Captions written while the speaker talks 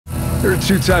There are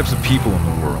two types of people in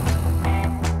the world.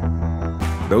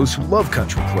 Those who love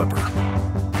Country Clipper,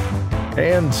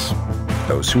 and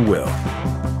those who will.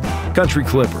 Country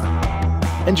Clipper,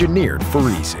 engineered for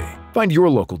easy. Find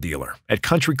your local dealer at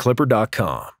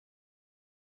countryclipper.com.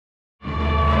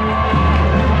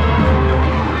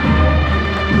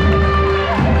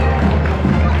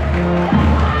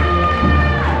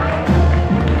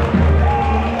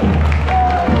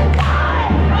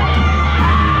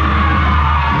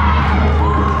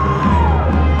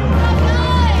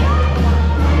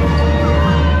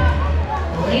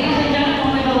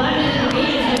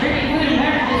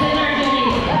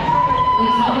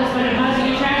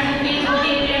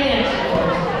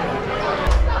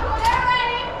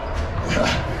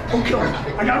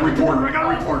 I got a reporter, I got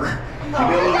a reporter. Give me a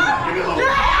little, give me a little.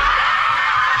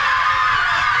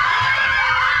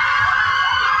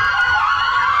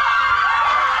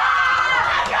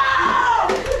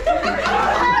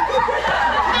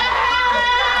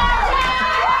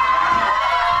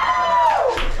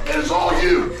 It is all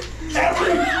you.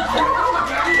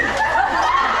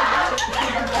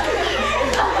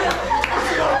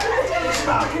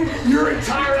 Your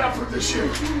entire effort this year,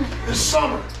 this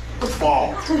summer, the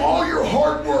fall, all your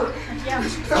hard work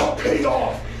is now paid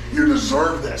off. You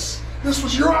deserve this. This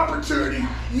was your opportunity.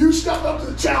 You stepped up to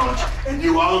the challenge and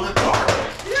you own the target.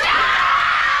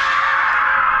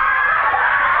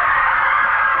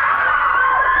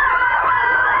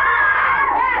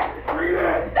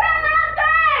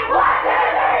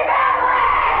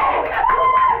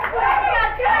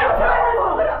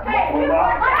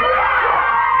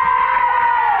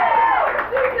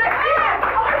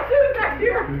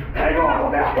 Hang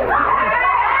on now.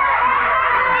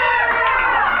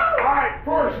 All right,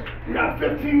 first, you got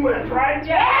 15 wins, right?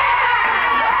 Yeah!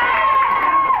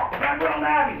 Back on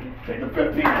Abby. Take the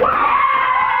 15 wins.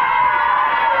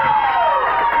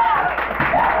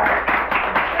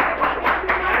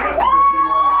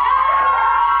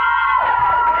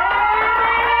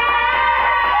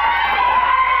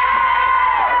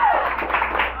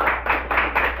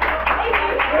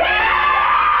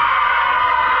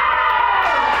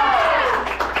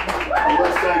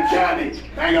 Candy,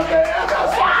 hang up that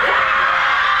ass.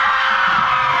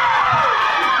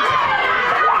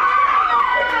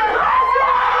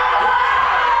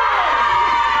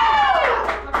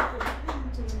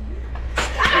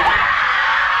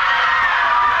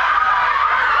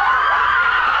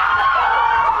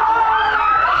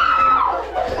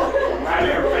 Right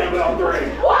here, family on three. 1,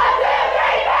 2,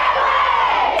 3, family!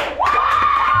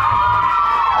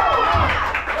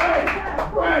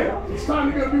 Hey, it's time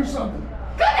to go do something.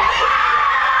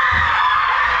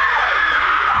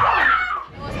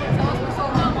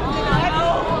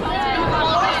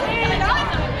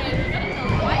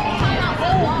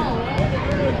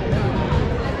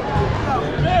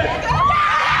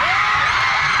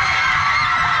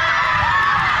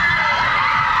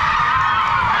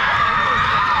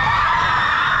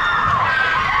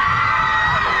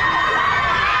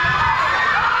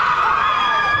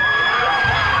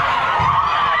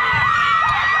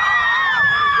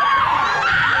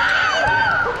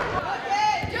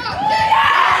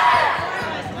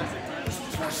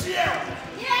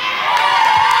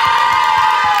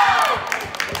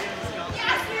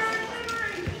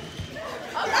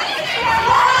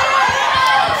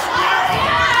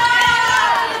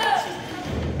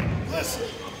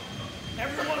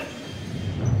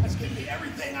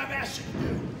 Everything I've asked you to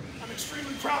do. I'm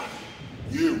extremely proud of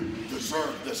you. You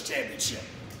deserve this championship.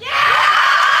 Yeah!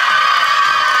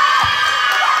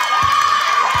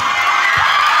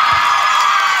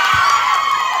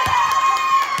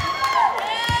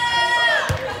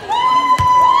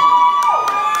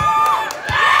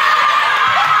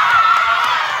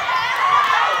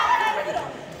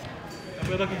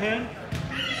 Everybody look ahead.